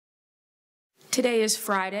Today is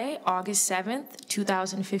Friday, August 7th,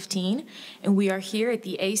 2015, and we are here at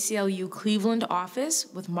the ACLU Cleveland office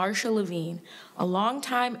with Marcia Levine, a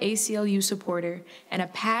longtime ACLU supporter and a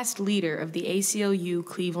past leader of the ACLU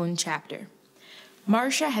Cleveland chapter.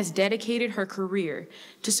 Marcia has dedicated her career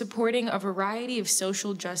to supporting a variety of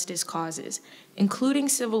social justice causes, including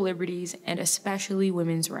civil liberties and especially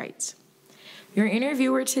women's rights. Your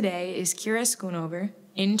interviewer today is Kyra Schoonover,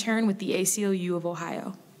 intern with the ACLU of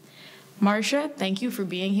Ohio. Marcia, thank you for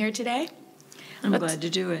being here today. I'm glad to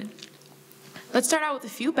do it. Let's start out with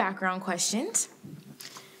a few background questions.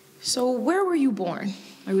 So where were you born?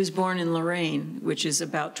 I was born in Lorain, which is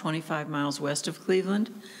about 25 miles west of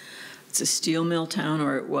Cleveland. It's a steel mill town,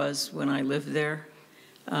 or it was when I lived there.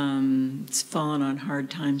 It's fallen on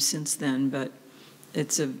hard times since then, but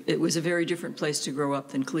it was a very different place to grow up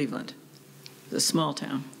than Cleveland. It's a small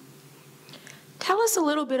town. Tell us a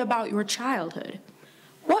little bit about your childhood.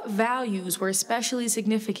 What values were especially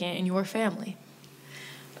significant in your family?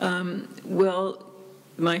 Well,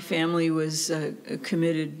 my family was a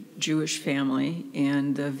committed Jewish family,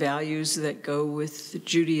 and the values that go with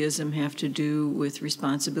Judaism have to do with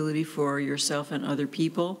responsibility for yourself and other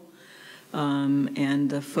people, and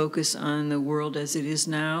the focus on the world as it is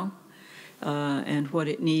now, and what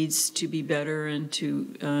it needs to be better and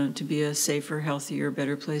to be a safer, healthier,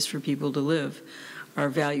 better place for people to live. Are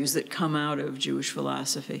values that come out of Jewish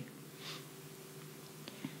philosophy.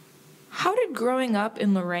 How did growing up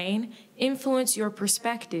in Lorain influence your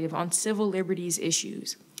perspective on civil liberties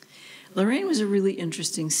issues? Lorain was a really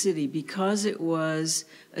interesting city because it was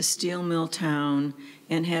a steel mill town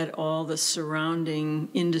and had all the surrounding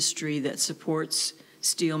industry that supports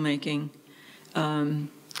steel making.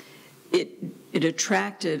 It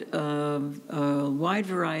attracted a wide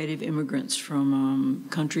variety of immigrants from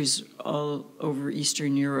countries all over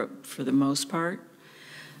Eastern Europe for the most part.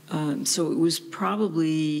 So it was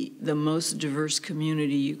probably the most diverse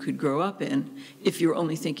community you could grow up in if you're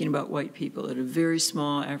only thinking about white people. It had a very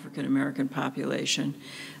small African-American population.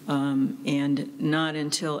 And not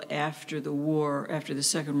until after the war, after the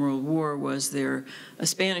Second World War, was there a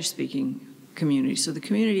Spanish-speaking community. So the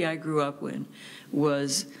community I grew up in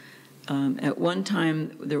was at one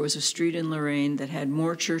time, there was a street in Lorain that had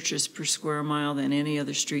more churches per square mile than any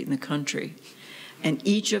other street in the country. And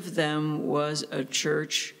each of them was a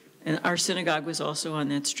church, and our synagogue was also on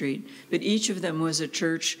that street, but each of them was a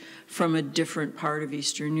church from a different part of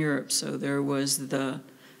Eastern Europe. So there was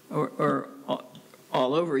or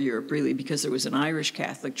all over Europe, really, because there was an Irish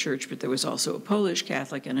Catholic church, but there was also a Polish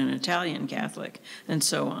Catholic and an Italian Catholic, and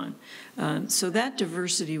so on. So that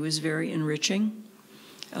diversity was very enriching.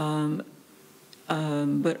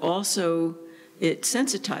 But also it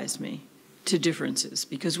sensitized me to differences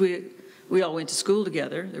because we all went to school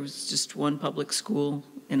together. There was just one public school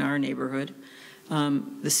in our neighborhood.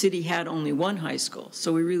 The city had only one high school,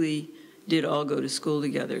 so we really did all go to school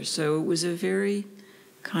together. So it was a very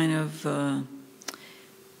kind of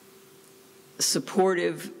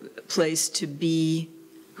supportive place to be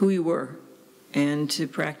who you were and to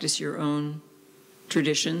practice your own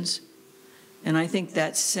traditions. And I think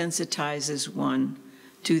that sensitizes one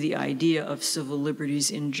to the idea of civil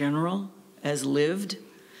liberties in general, as lived,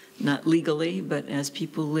 not legally, but as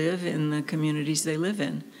people live in the communities they live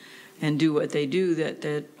in and do what they do,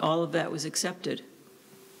 that all of that was accepted.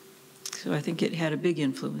 So I think it had a big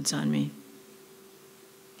influence on me.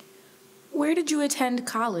 Where did you attend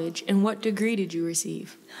college, and what degree did you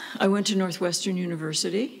receive? I went to Northwestern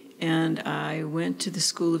University, and I went to the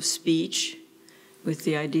School of Speech with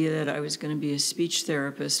the idea that I was going to be a speech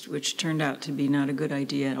therapist, which turned out to be not a good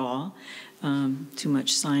idea at all, too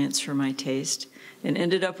much science for my taste, and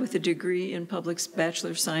ended up with a degree in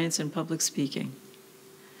Bachelor of Science in Public Speaking.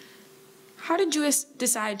 How did you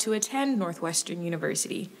decide to attend Northwestern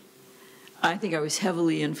University? I think I was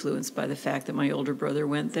heavily influenced by the fact that my older brother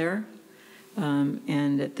went there,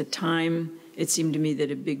 and at the time, it seemed to me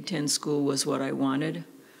that a Big Ten school was what I wanted,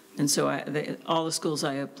 and so all the schools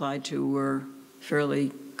I applied to were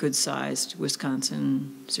fairly good-sized,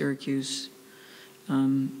 Wisconsin, Syracuse.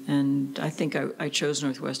 And I think I chose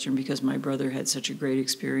Northwestern because my brother had such a great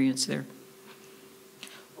experience there.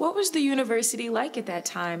 What was the university like at that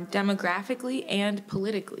time, demographically and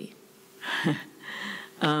politically?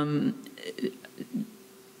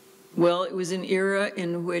 Well, it was an era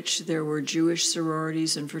in which there were Jewish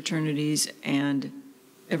sororities and fraternities and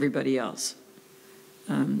everybody else.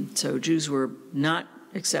 So Jews were not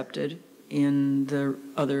accepted in the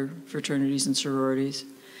other fraternities and sororities.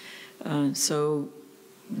 So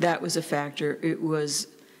that was a factor.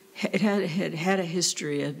 It had a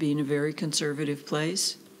history of being a very conservative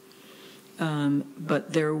place.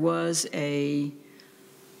 But there was I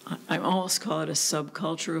almost call it a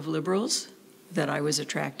subculture of liberals that I was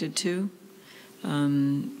attracted to.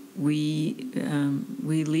 We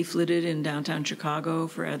leafleted in downtown Chicago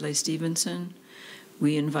for Adlai Stevenson.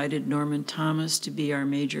 We invited Norman Thomas to be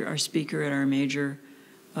our speaker at our major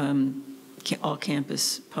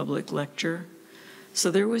all-campus public lecture. So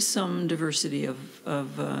there was some diversity of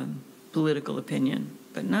political opinion,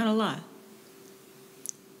 but not a lot.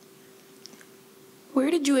 Where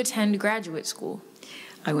did you attend graduate school?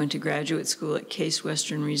 I went to graduate school at Case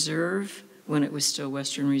Western Reserve when it was still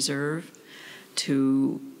Western Reserve,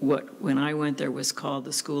 to what, when I went there, was called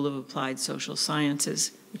the School of Applied Social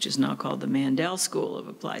Sciences, which is now called the Mandel School of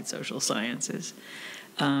Applied Social Sciences.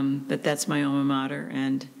 But that's my alma mater,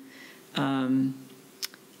 and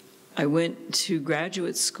I went to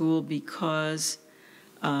graduate school because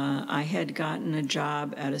I had gotten a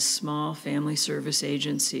job at a small family service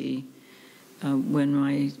agency when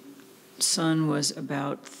my son was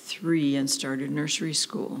about 3 and started nursery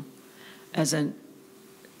school as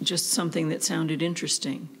just something that sounded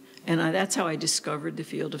interesting. And that's how I discovered the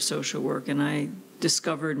field of social work, and I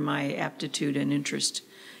discovered my aptitude and interest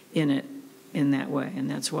in it in that way, and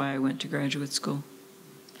that's why I went to graduate school.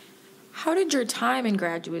 How did your time in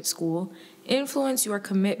graduate school influence your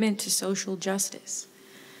commitment to social justice?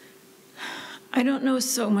 I don't know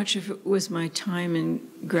so much if it was my time in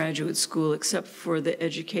graduate school, except for the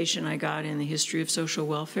education I got in the history of social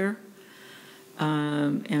welfare,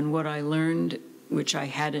 and what I learned, which I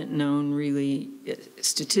hadn't known really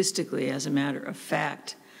statistically as a matter of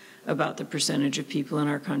fact, about the percentage of people in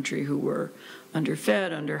our country who were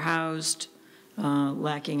underfed, underhoused,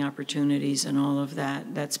 lacking opportunities and all of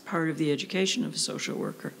that. That's part of the education of a social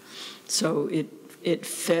worker. So it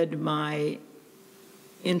fed my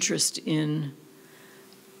interest in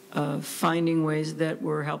finding ways that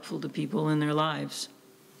were helpful to people in their lives.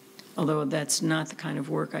 Although that's not the kind of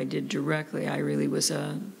work I did directly. I really was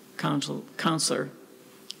a counselor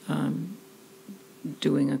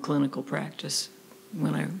doing a clinical practice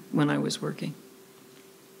when I was working.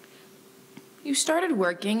 You started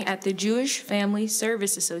working at the Jewish Family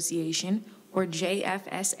Service Association, or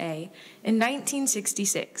JFSA, in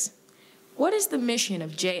 1966. What is the mission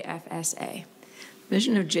of JFSA? The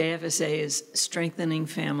mission of JFSA is strengthening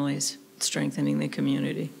families, strengthening the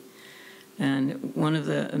community. And one of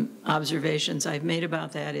the observations I've made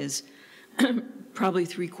about that is probably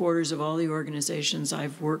 3/4 of all the organizations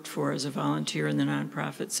I've worked for as a volunteer in the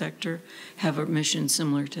nonprofit sector have a mission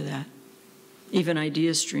similar to that. Even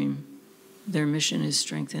IdeaStream, their mission is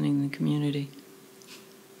strengthening the community.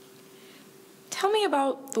 Tell me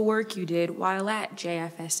about the work you did while at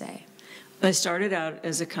JFSA. I started out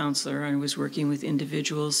as a counselor. I was working with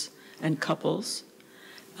individuals and couples.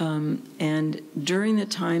 And during the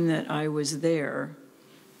time that I was there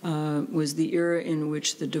was the era in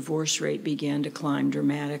which the divorce rate began to climb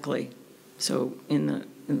dramatically. So in the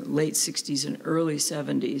late 60s and early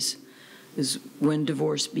 70s is when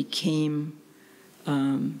divorce became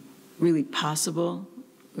really possible.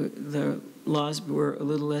 The laws were a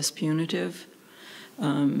little less punitive.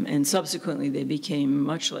 And subsequently, they became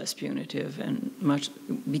much less punitive and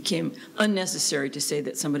became unnecessary to say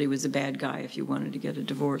that somebody was a bad guy if you wanted to get a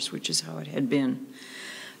divorce, which is how it had been.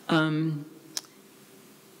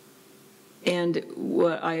 And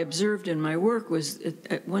what I observed in my work was,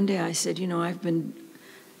 one day I said, you know,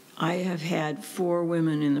 I have had 4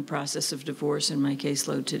 women in the process of divorce in my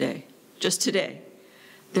caseload today, just today.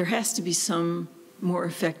 There has to be some more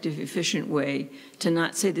effective, efficient way to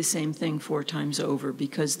not say the same thing 4 times over,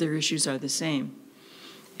 because their issues are the same.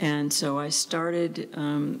 And so I started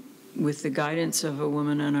with the guidance of a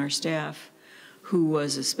woman on our staff who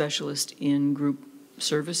was a specialist in group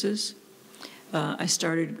services. I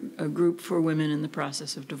started a group for women in the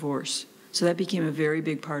process of divorce. So that became a very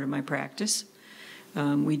big part of my practice.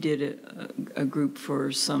 We did a group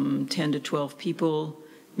for some 10 to 12 people,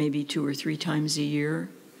 maybe 2 or 3 times a year.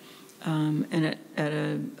 And at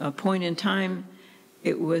a point in time,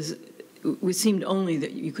 it seemed only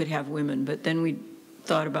that you could have women, but then we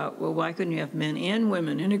thought about, well, why couldn't you have men and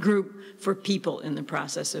women in a group for people in the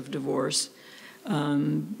process of divorce?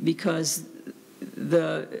 Because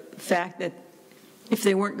the fact that if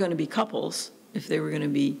they weren't going to be couples, if they were going to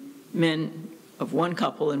be men of one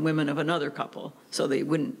couple and women of another couple, so they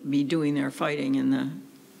wouldn't be doing their fighting in the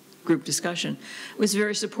group discussion, it was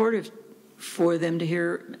very supportive for them to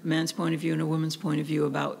hear a man's point of view and a woman's point of view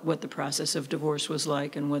about what the process of divorce was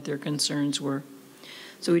like and what their concerns were.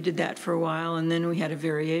 So we did that for a while, and then we had a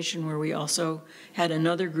variation where we also had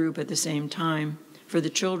another group at the same time for the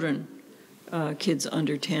children, kids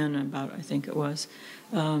under 10, about, I think it was,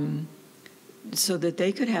 so that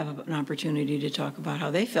they could have an opportunity to talk about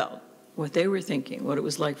how they felt, what they were thinking, what it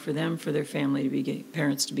was like for them, for their family to be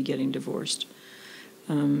parents to be getting divorced.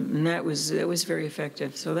 And that was very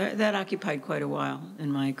effective. So that occupied quite a while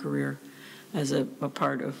in my career as a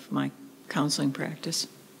part of my counseling practice.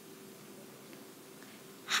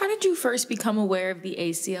 How did you first become aware of the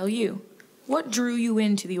ACLU? What drew you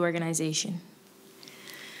into the organization?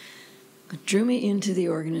 What drew me into the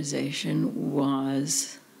organization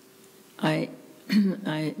was my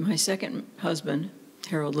second husband,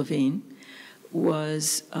 Harold Levine,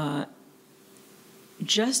 was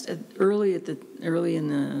just early in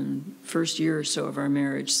the first year or so of our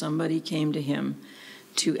marriage, somebody came to him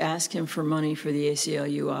to ask him for money for the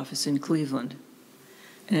ACLU office in Cleveland.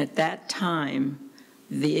 And at that time,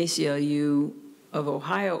 the ACLU of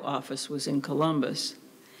Ohio office was in Columbus,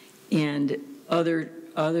 and other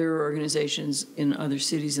organizations in other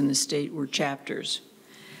cities in the state were chapters.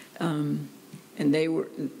 And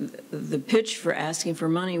the pitch for asking for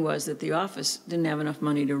money was that the office didn't have enough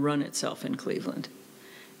money to run itself in Cleveland.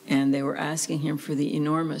 And they were asking him for the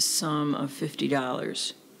enormous sum of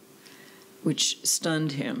 $50, which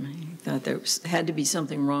stunned him. He thought there had to be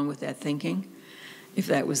something wrong with that thinking, if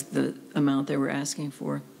that was the amount they were asking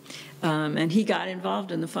for. And he got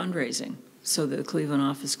involved in the fundraising so that the Cleveland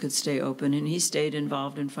office could stay open, and he stayed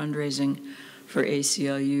involved in fundraising for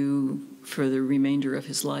ACLU for the remainder of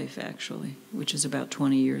his life, actually, which is about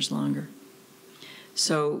 20 years longer.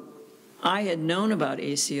 So I had known about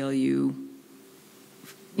ACLU.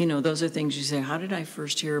 You know, those are things you say, how did I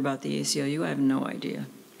first hear about the ACLU? I have no idea.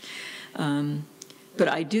 But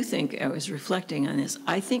I do think, I was reflecting on this,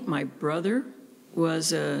 I think my brother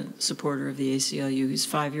was a supporter of the ACLU. He's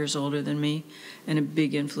 5 years older than me and a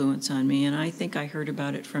big influence on me, and I think I heard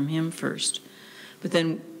about it from him first. But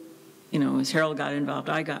then, you know, as Harold got involved,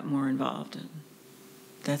 I got more involved. And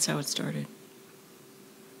that's how it started.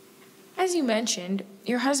 As you mentioned,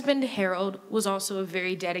 your husband, Harold, was also a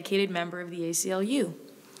very dedicated member of the ACLU.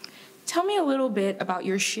 Tell me a little bit about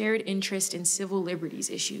your shared interest in civil liberties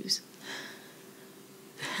issues.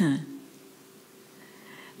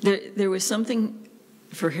 There was something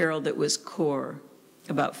for Harold that was core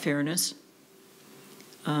about fairness,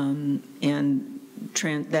 and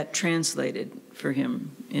that translated for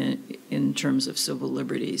him in terms of civil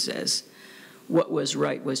liberties as what was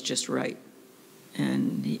right was just right.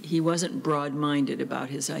 And he wasn't broad-minded about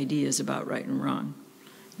his ideas about right and wrong.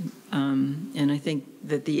 And I think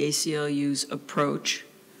that the ACLU's approach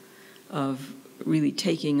of really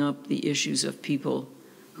taking up the issues of people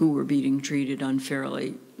who were being treated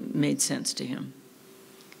unfairly made sense to him.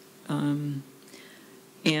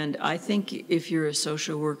 And I think if you're a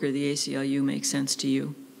social worker, the ACLU makes sense to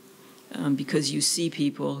you because you see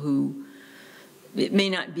people who, it may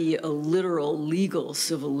not be a literal legal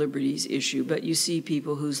civil liberties issue, but you see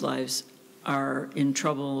people whose lives are in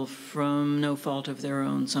trouble from no fault of their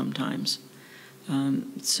own sometimes.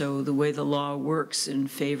 So the way the law works in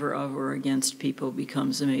favor of or against people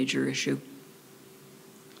becomes a major issue.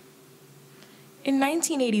 In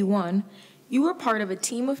 1981, you were part of a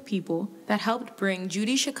team of people that helped bring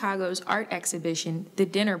Judy Chicago's art exhibition, The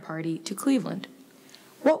Dinner Party, to Cleveland.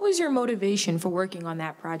 What was your motivation for working on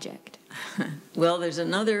that project? Well, there's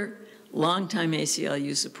another longtime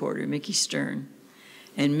ACLU supporter, Mickey Stern,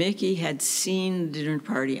 and Mickey had seen The Dinner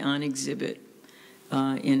Party on exhibit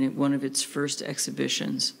in one of its first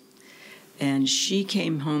exhibitions. And she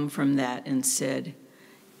came home from that and said,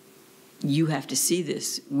 you have to see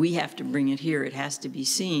this. We have to bring it here. It has to be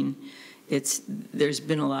seen. There's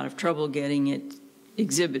been a lot of trouble getting it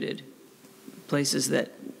exhibited. Places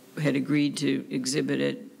that had agreed to exhibit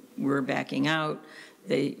it were backing out.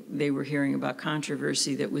 They were hearing about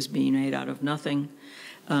controversy that was being made out of nothing.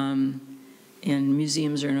 And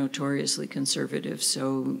museums are notoriously conservative,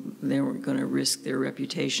 so they weren't going to risk their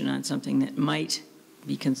reputation on something that might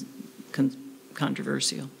be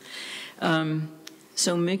controversial.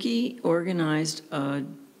 So Mickey organized a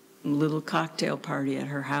little cocktail party at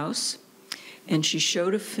her house, and she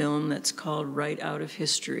showed a film that's called Right Out of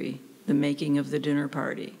History, The Making of the Dinner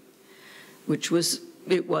Party, which was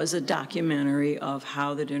a documentary of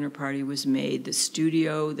how the dinner party was made, the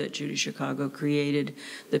studio that Judy Chicago created,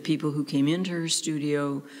 the people who came into her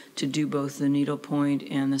studio to do both the needlepoint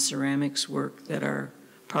and the ceramics work that are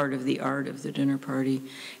part of the art of the dinner party,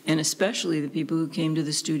 and especially the people who came to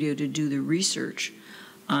the studio to do the research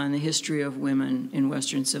on the history of women in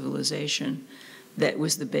Western civilization. That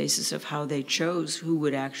was the basis of how they chose who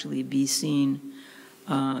would actually be seen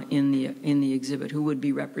in the exhibit, who would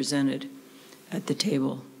be represented at the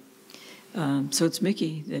table. So it's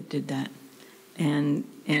Mickey that did that.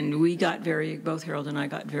 And we got both Harold and I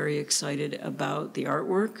got very excited about the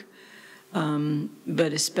artwork,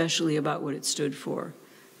 but especially about what it stood for,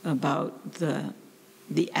 about the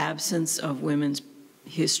absence of women's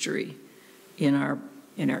history in our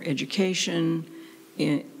education,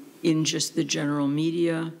 in just the general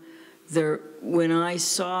media. When I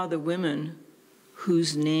saw the women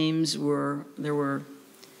whose names were, there were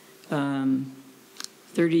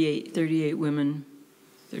 38 women,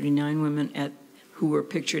 39 women who were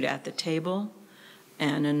pictured at the table,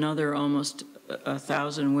 and another almost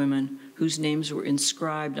 1,000 women whose names were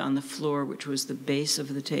inscribed on the floor, which was the base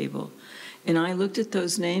of the table. And I looked at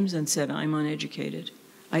those names and said, I'm uneducated.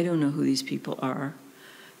 I don't know who these people are.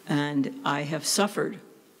 And I have suffered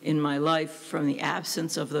in my life from the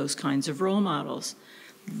absence of those kinds of role models.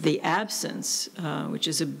 The absence, which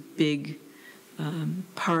is a big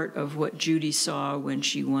part of what Judy saw when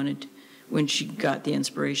she got the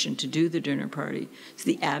inspiration to do the dinner party, is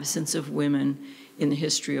the absence of women in the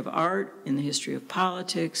history of art, in the history of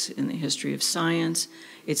politics, in the history of science.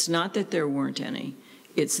 It's not that there weren't any.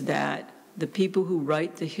 It's that the people who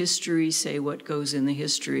write the history say what goes in the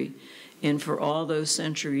history. And for all those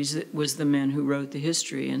centuries, it was the men who wrote the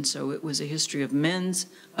history. And so it was a history of men's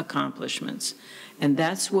accomplishments. And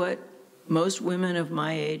that's what most women of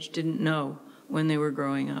my age didn't know when they were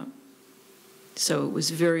growing up. So it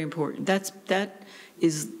was very important. That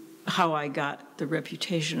is how I got the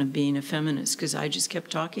reputation of being a feminist, because I just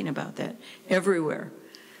kept talking about that everywhere.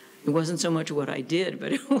 It wasn't so much what I did,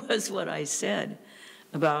 but it was what I said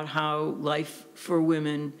about how life for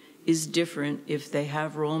women is different if they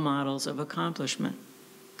have role models of accomplishment.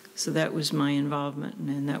 So that was my involvement,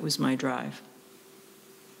 and that was my drive.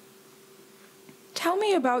 Tell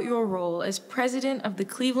me about your role as president of the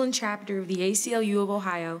Cleveland chapter of the ACLU of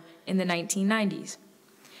Ohio in the 1990s.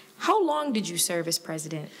 How long did you serve as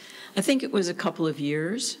president? I think it was a couple of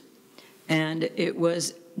years, and it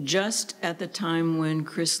was just at the time when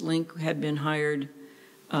Chris Link had been hired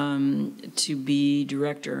to be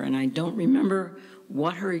director, and I don't remember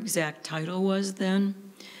what her exact title was then,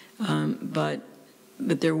 but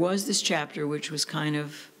there was this chapter which was kind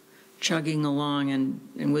of chugging along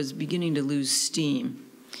and was beginning to lose steam.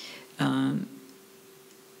 And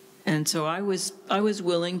so I was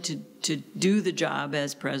willing to do the job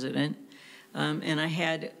as president, and I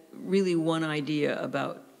had really one idea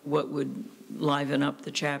about what would liven up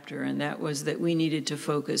the chapter, and that was that we needed to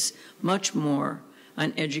focus much more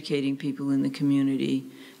on educating people in the community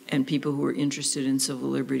and people who were interested in civil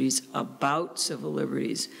liberties about civil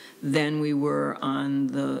liberties than we were on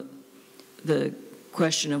the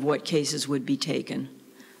question of what cases would be taken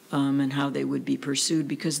and how they would be pursued,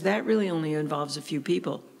 because that really only involves a few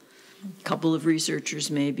people. A couple of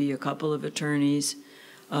researchers, maybe a couple of attorneys,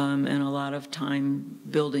 and a lot of time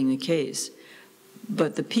building the case.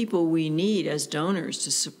 But the people we need as donors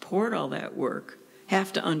to support all that work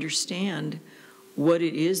have to understand what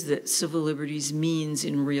it is that civil liberties means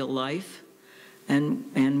in real life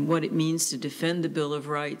and what it means to defend the Bill of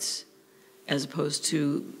Rights as opposed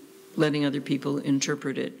to letting other people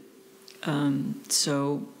interpret it.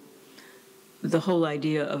 So the whole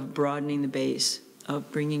idea of broadening the base,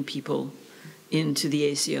 of bringing people into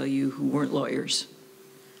the ACLU who weren't lawyers,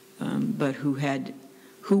 but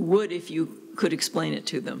who would, if you could explain it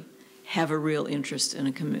to them, have a real interest and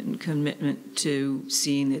a commitment to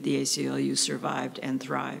seeing that the ACLU survived and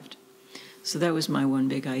thrived. So that was my one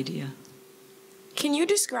big idea. Can you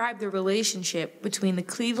describe the relationship between the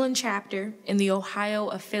Cleveland chapter and the Ohio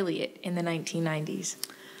affiliate in the 1990s?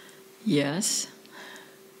 Yes.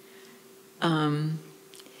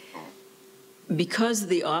 Because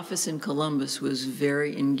the office in Columbus was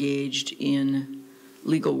very engaged in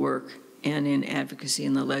legal work and in advocacy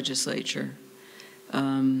in the legislature,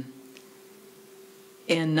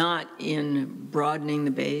 and not in broadening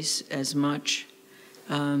the base as much.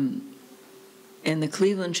 And the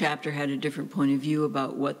Cleveland chapter had a different point of view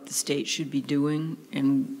about what the state should be doing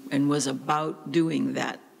and was about doing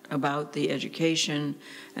that, about the education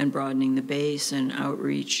and broadening the base and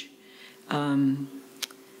outreach. And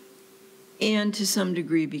to some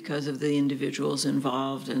degree because of the individuals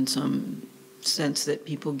involved and some sense that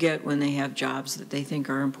people get when they have jobs that they think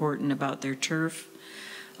are important about their turf.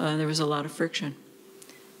 There was a lot of friction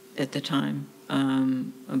at the time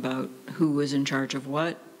about who was in charge of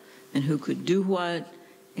what and who could do what,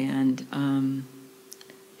 and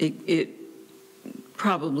it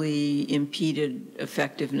probably impeded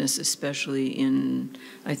effectiveness, especially in,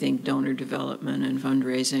 I think, donor development and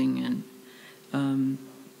fundraising, and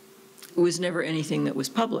it was never anything that was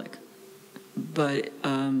public. but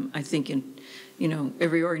I think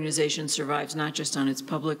every organization survives not just on its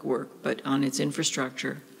public work, but on its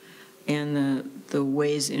infrastructure and the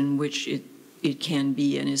ways in which it can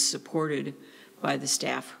be and is supported by the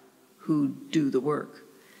staff who do the work.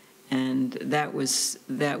 And that was,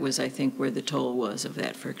 I think, where the toll was of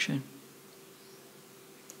that friction.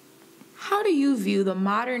 How do you view the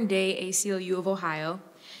modern-day ACLU of Ohio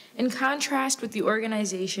in contrast with the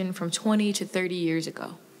organization from 20 to 30 years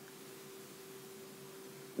ago?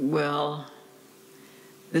 Well,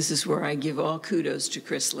 this is where I give all kudos to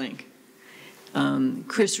Chris Link.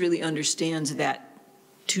 Chris really understands that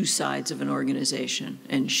two sides of an organization,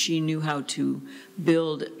 and she knew how to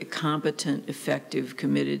build a competent, effective,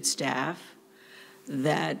 committed staff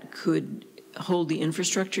that could hold the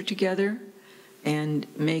infrastructure together and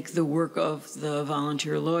make the work of the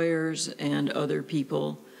volunteer lawyers and other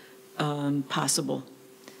people possible,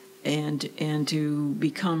 and to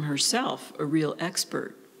become herself a real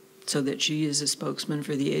expert so that she is a spokesman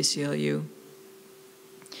for the ACLU,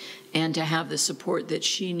 and to have the support that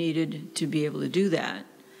she needed to be able to do that,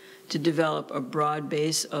 to develop a broad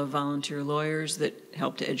base of volunteer lawyers that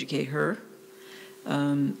helped to educate her,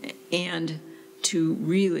 and to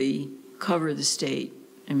really cover the state.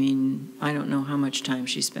 I mean, I don't know how much time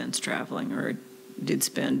she spends traveling or did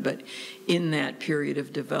spend, but in that period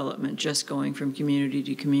of development, just going from community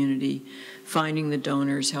to community, finding the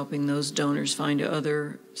donors, helping those donors find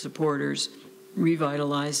other supporters,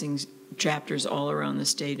 revitalizing chapters all around the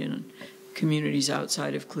state and communities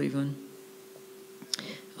outside of Cleveland.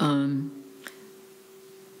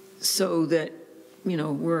 So that,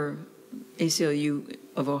 we're ACLU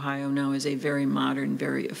of Ohio now is a very modern,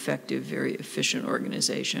 very effective, very efficient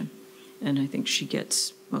organization, and I think she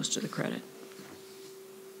gets most of the credit.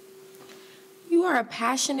 You are a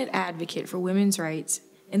passionate advocate for women's rights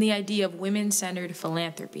and the idea of women-centered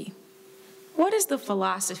philanthropy. What is the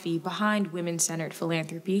philosophy behind women-centered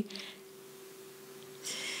philanthropy?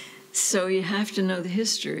 So you have to know the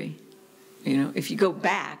history. If you go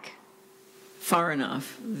back far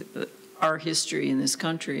enough, our history in this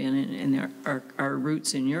country and our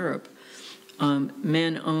roots in Europe,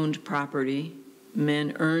 men owned property,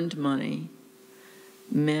 men earned money,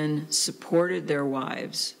 men supported their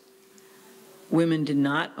wives. Women did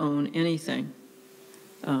not own anything.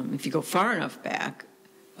 If you go far enough back,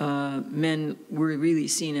 men were really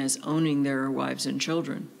seen as owning their wives and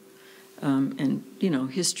children. And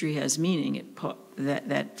history has meaning.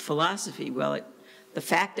 That philosophy, the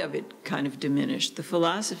fact of it kind of diminished. The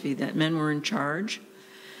philosophy that men were in charge,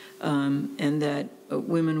 and that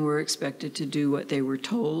women were expected to do what they were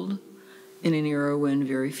told in an era when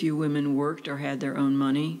very few women worked or had their own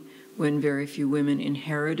money, when very few women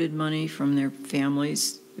inherited money from their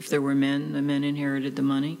families. If there were men, the men inherited the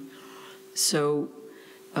money. So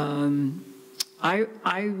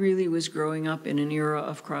I really was growing up in an era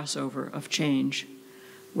of crossover, of change,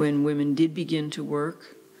 when women did begin to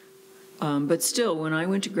work. But still, when I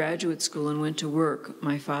went to graduate school and went to work,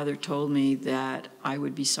 my father told me that I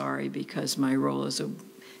would be sorry because my role as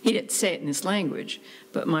he didn't say it in this language,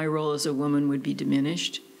 but my role as a woman would be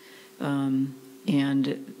diminished, and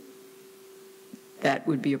that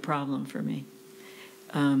would be a problem for me.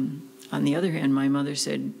 On the other hand, my mother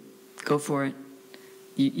said, go for it.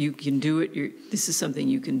 You can do it. This is something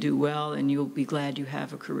you can do well, and you'll be glad you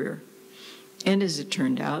have a career. And as it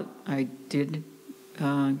turned out, I did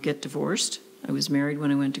get divorced. I was married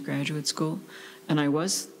when I went to graduate school, and I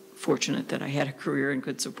was fortunate that I had a career and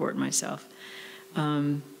could support myself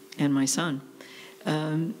and my son.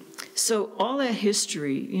 So all that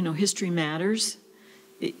history, history matters.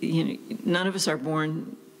 None of us are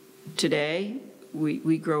born today.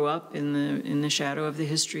 We grow up in the shadow of the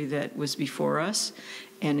history that was before us,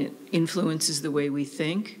 and it influences the way we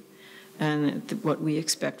think and what we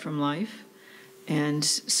expect from life. And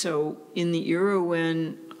so in the era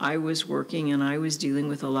when I was working and I was dealing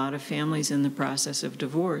with a lot of families in the process of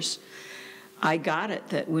divorce, I got it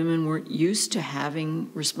that women weren't used to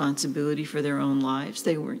having responsibility for their own lives.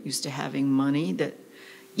 They weren't used to having money that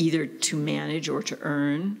either to manage or to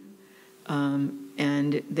earn.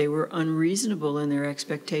 And they were unreasonable in their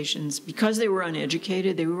expectations. Because they were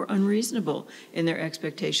uneducated, they were unreasonable in their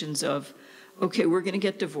expectations of, okay, we're going to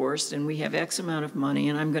get divorced and we have X amount of money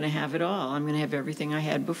and I'm going to have it all. I'm going to have everything I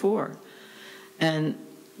had before. And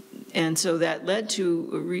so that led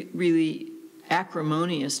to really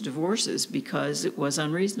acrimonious divorces because it was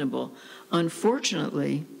unreasonable.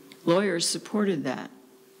 Unfortunately, lawyers supported that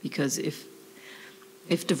because if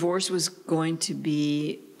divorce was going to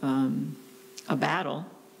be a battle,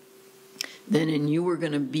 then and you were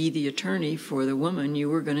going to be the attorney for the woman, you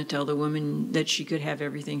were going to tell the woman that she could have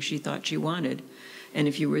everything she thought she wanted. And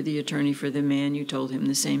if you were the attorney for the man, you told him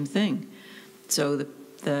the same thing. So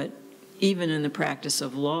that even in the practice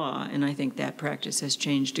of law, and I think that practice has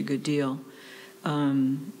changed a good deal,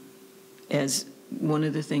 as one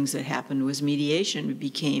of the things that happened was mediation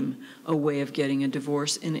became a way of getting a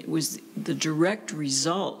divorce, and it was the direct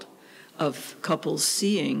result of couples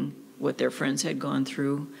seeing what their friends had gone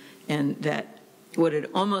through, and that what had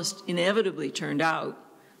almost inevitably turned out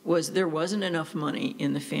was there wasn't enough money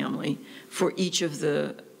in the family for each of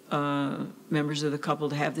the members of the couple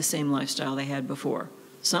to have the same lifestyle they had before.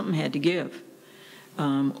 Something had to give,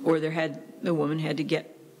 or the woman had to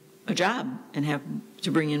get a job and have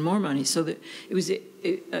to bring in more money. So that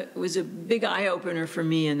it was a big eye-opener for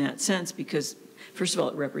me in that sense, because first of all,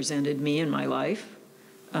 it represented me in my life.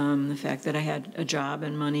 The fact that I had a job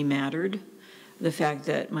and money mattered. The fact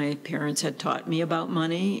that my parents had taught me about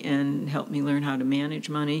money and helped me learn how to manage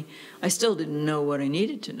money. I still didn't know what I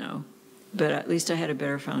needed to know, but at least I had a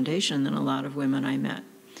better foundation than a lot of women I met.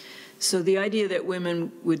 So the idea that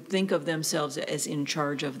women would think of themselves as in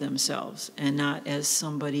charge of themselves and not as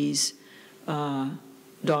somebody's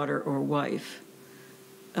daughter or wife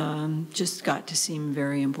just got to seem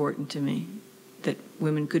very important to me, that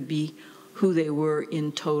women could be who they were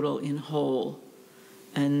in total, in whole,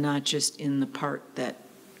 and not just in the part that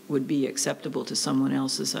would be acceptable to someone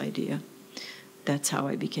else's idea. That's how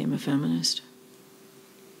I became a feminist.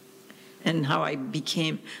 And how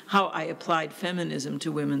I applied feminism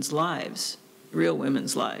to women's lives, real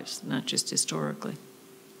women's lives, not just historically.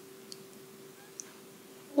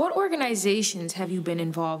 What organizations have you been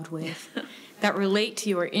involved with that relate to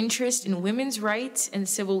your interest in women's rights and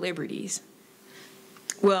civil liberties?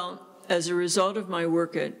 Well, as a result of my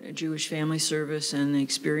work at Jewish Family Service and the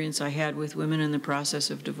experience I had with women in the process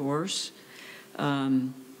of divorce,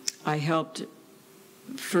 I helped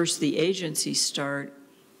first the agency start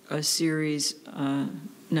a series,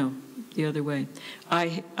 no, the other way.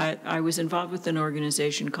 I was involved with an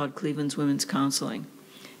organization called Cleveland's Women's Counseling,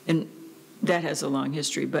 and that has a long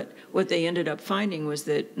history, but what they ended up finding was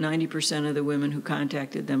that 90% of the women who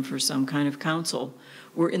contacted them for some kind of counsel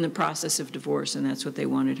were in the process of divorce, and that's what they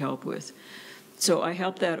wanted help with. So I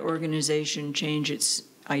helped that organization change its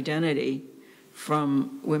identity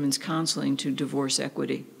from women's counseling to divorce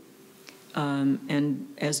equity. And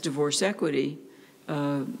as divorce equity,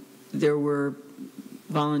 there were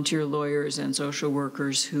volunteer lawyers and social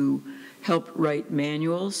workers who helped write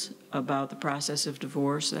manuals about the process of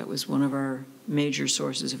divorce. That was one of our major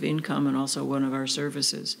sources of income, and also one of our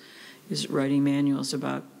services, is writing manuals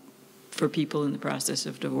for people in the process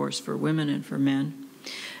of divorce, for women and for men.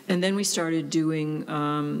 And then we started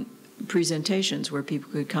doing presentations where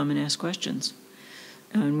people could come and ask questions.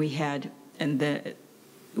 And we had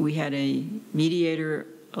a mediator,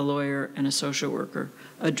 a lawyer, and a social worker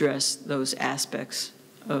address those aspects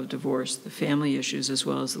of divorce, the family issues as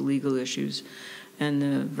well as the legal issues, and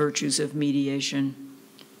the virtues of mediation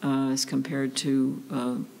as compared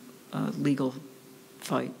to a legal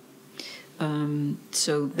fight.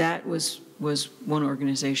 So that was one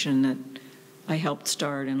organization that I helped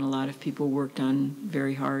start, and a lot of people worked on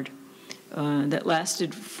very hard. That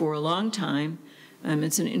lasted for a long time.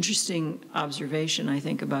 It's an interesting observation, I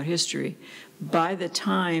think, about history. By the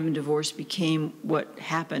time divorce became what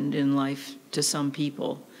happened in life to some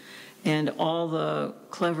people, and all the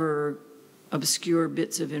clever, obscure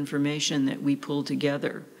bits of information that we pulled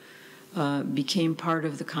together became part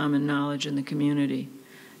of the common knowledge in the community.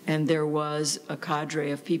 And there was a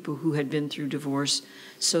cadre of people who had been through divorce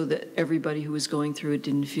so that everybody who was going through it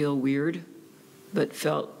didn't feel weird, but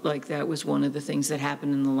felt like that was one of the things that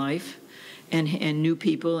happened in the life, and knew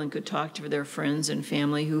people and could talk to their friends and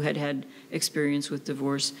family who had had experience with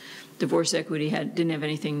divorce. Divorce equity didn't have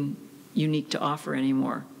anything unique to offer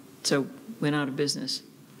anymore, so went out of business.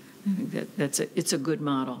 I think it's a good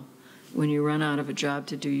model. When you run out of a job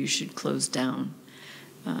to do, you should close down.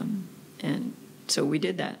 And so we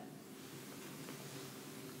did that.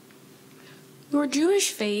 Your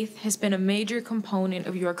Jewish faith has been a major component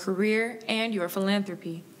of your career and your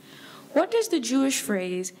philanthropy. What does the Jewish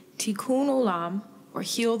phrase tikkun olam, or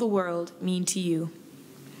heal the world, mean to you?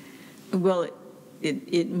 Well,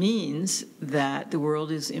 it means that the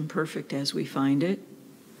world is imperfect as we find it,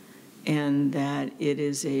 and that it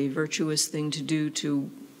is a virtuous thing to do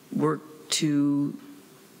to work to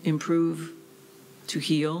improve, to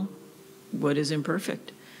heal what is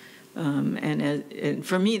imperfect. And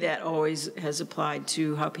for me, that always has applied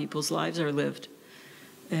to how people's lives are lived.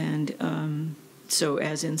 And so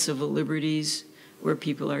as in civil liberties, where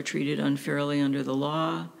people are treated unfairly under the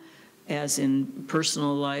law, as in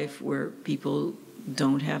personal life where people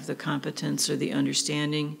don't have the competence or the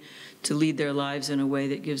understanding to lead their lives in a way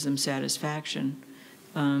that gives them satisfaction.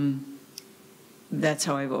 That's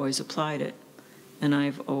how I've always applied it. And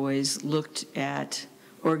I've always looked at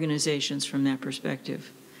organizations from that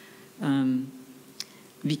perspective.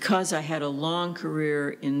 Because I had a long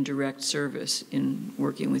career in direct service, in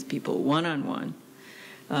working with people one-on-one,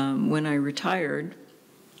 when I retired,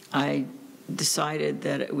 I decided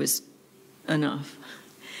that it was enough,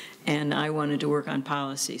 and I wanted to work on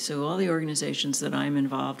policy. So all the organizations that I'm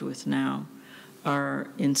involved with now are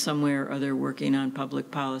in some way or other working on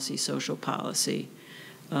public policy, social policy,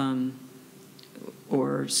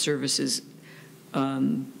 or services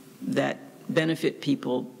that benefit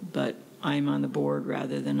people, but I'm on the board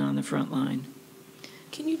rather than on the front line.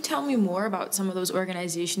 Can you tell me more about some of those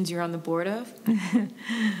organizations you're on the board of?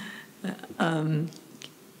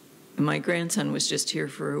 My grandson was just here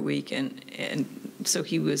for a week, and so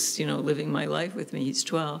he was, living my life with me. He's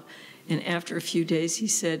 12. And after a few days, he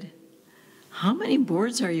said, "How many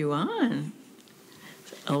boards are you on?"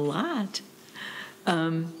 "A lot."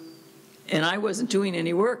 And I wasn't doing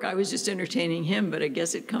any work. I was just entertaining him, but I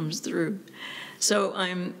guess it comes through. So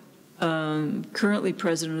I'm currently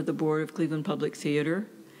president of the board of Cleveland Public Theater,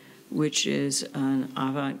 which is an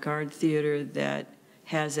avant-garde theater that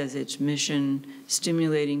has as its mission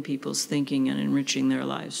stimulating people's thinking and enriching their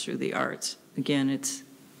lives through the arts. Again, it's,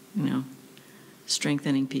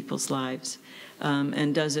 strengthening people's lives,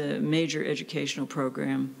 and does a major educational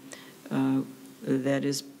program that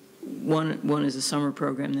is, one is a summer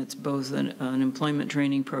program that's both an employment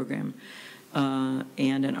training program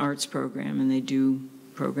and an arts program, and they do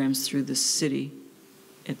programs through the city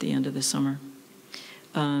at the end of the summer,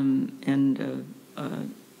 and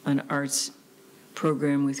an arts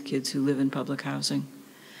program with kids who live in public housing.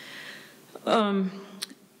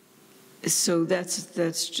 So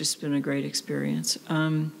that's just been a great experience.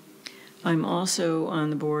 I'm also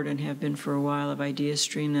on the board, and have been for a while, of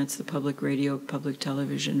IdeaStream. That's the public radio, public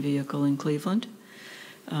television vehicle in Cleveland,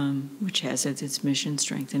 which has as its mission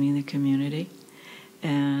strengthening the community.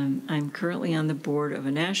 And I'm currently on the board of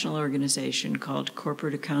a national organization called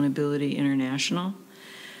Corporate Accountability International,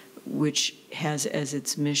 which has as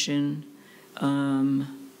its mission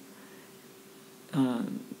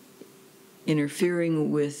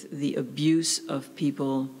interfering with the abuse of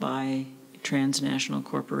people by transnational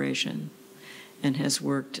corporation, and has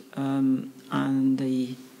worked on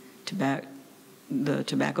the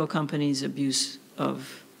tobacco companies' abuse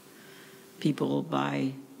of people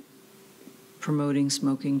by promoting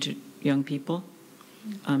smoking to young people,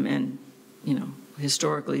 and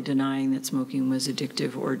historically denying that smoking was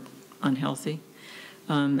addictive or unhealthy.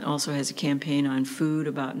 Also has a campaign on food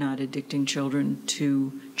about not addicting children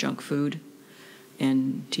to junk food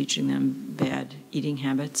and teaching them bad eating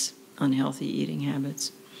habits, unhealthy eating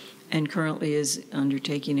habits. And currently is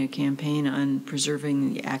undertaking a campaign on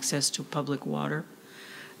preserving the access to public water,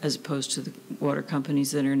 as opposed to the water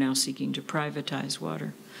companies that are now seeking to privatize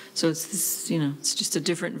water. So it's this, it's just a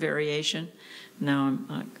different variation. Now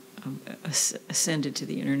I'm ascended to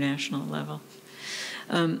the international level.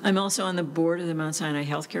 I'm also on the board of the Mount Sinai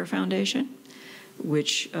Healthcare Foundation,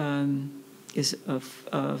 which is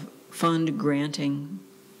a fund granting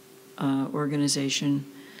organization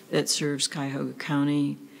that serves Cuyahoga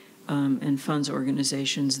County and funds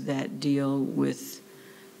organizations that deal with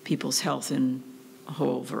people's health in a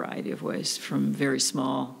whole variety of ways, from very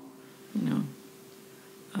small,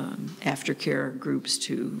 aftercare groups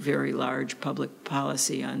to very large public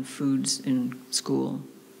policy on foods in school.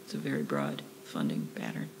 It's a very broad funding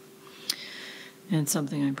pattern. And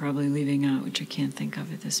something I'm probably leaving out, which I can't think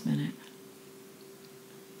of at this minute.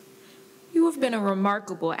 You have been a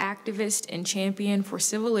remarkable activist and champion for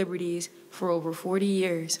civil liberties for over 40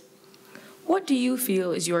 years. What do you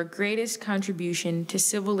feel is your greatest contribution to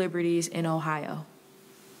civil liberties in Ohio?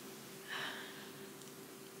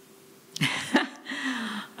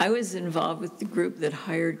 I was involved with the group that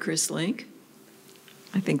hired Chris Link.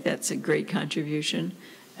 I think that's a great contribution.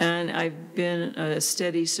 And I've been a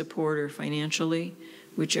steady supporter financially,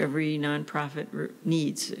 which every nonprofit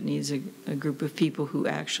needs. It needs a group of people who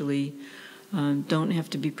actually don't have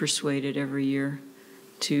to be persuaded every year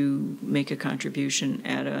to make a contribution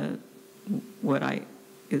at what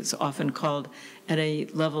is often called at a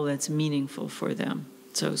level that's meaningful for them.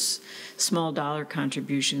 So small dollar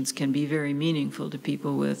contributions can be very meaningful to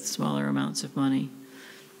people with smaller amounts of money.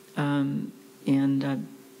 And I've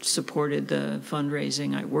supported the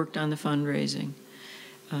fundraising. I worked on the fundraising.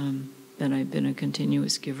 And I've been a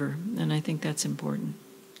continuous giver, and I think that's important.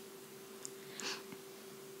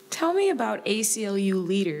 Tell me about ACLU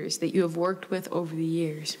leaders that you have worked with over the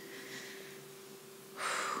years.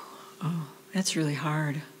 Oh, that's really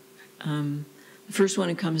hard. The first one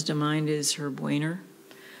that comes to mind is Herb Weiner,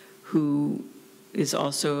 who is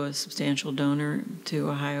also a substantial donor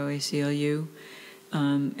to Ohio ACLU,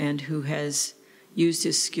 and who has used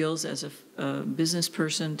his skills as a business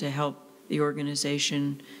person to help the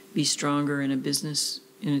organization be stronger in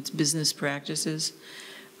its business practices,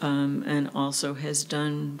 and also has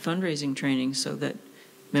done fundraising training so that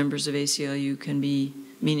members of ACLU can be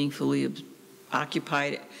meaningfully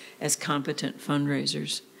occupied as competent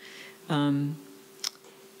fundraisers.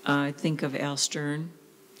 I think of Al Stern,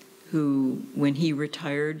 who, when he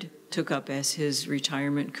retired, took up as his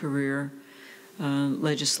retirement career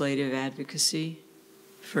legislative advocacy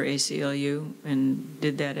for ACLU and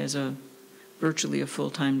did that as virtually a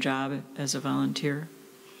full-time job as a volunteer.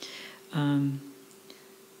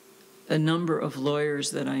 A number of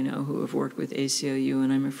lawyers that I know who have worked with ACLU,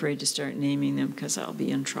 and I'm afraid to start naming them because I'll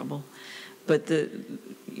be in trouble. But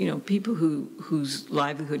people whose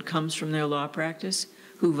livelihood comes from their law practice,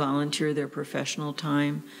 who volunteer their professional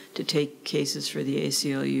time to take cases for the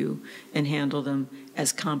ACLU and handle them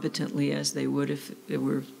as competently as they would if it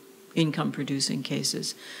were income-producing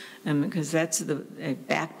cases. Because that's the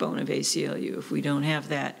backbone of ACLU. If we don't have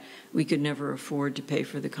that, we could never afford to pay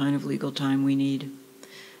for the kind of legal time we need.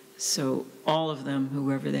 So all of them,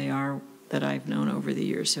 whoever they are, that I've known over the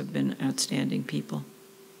years have been outstanding people.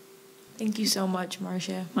 Thank you so much,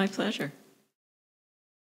 Marcia. My pleasure.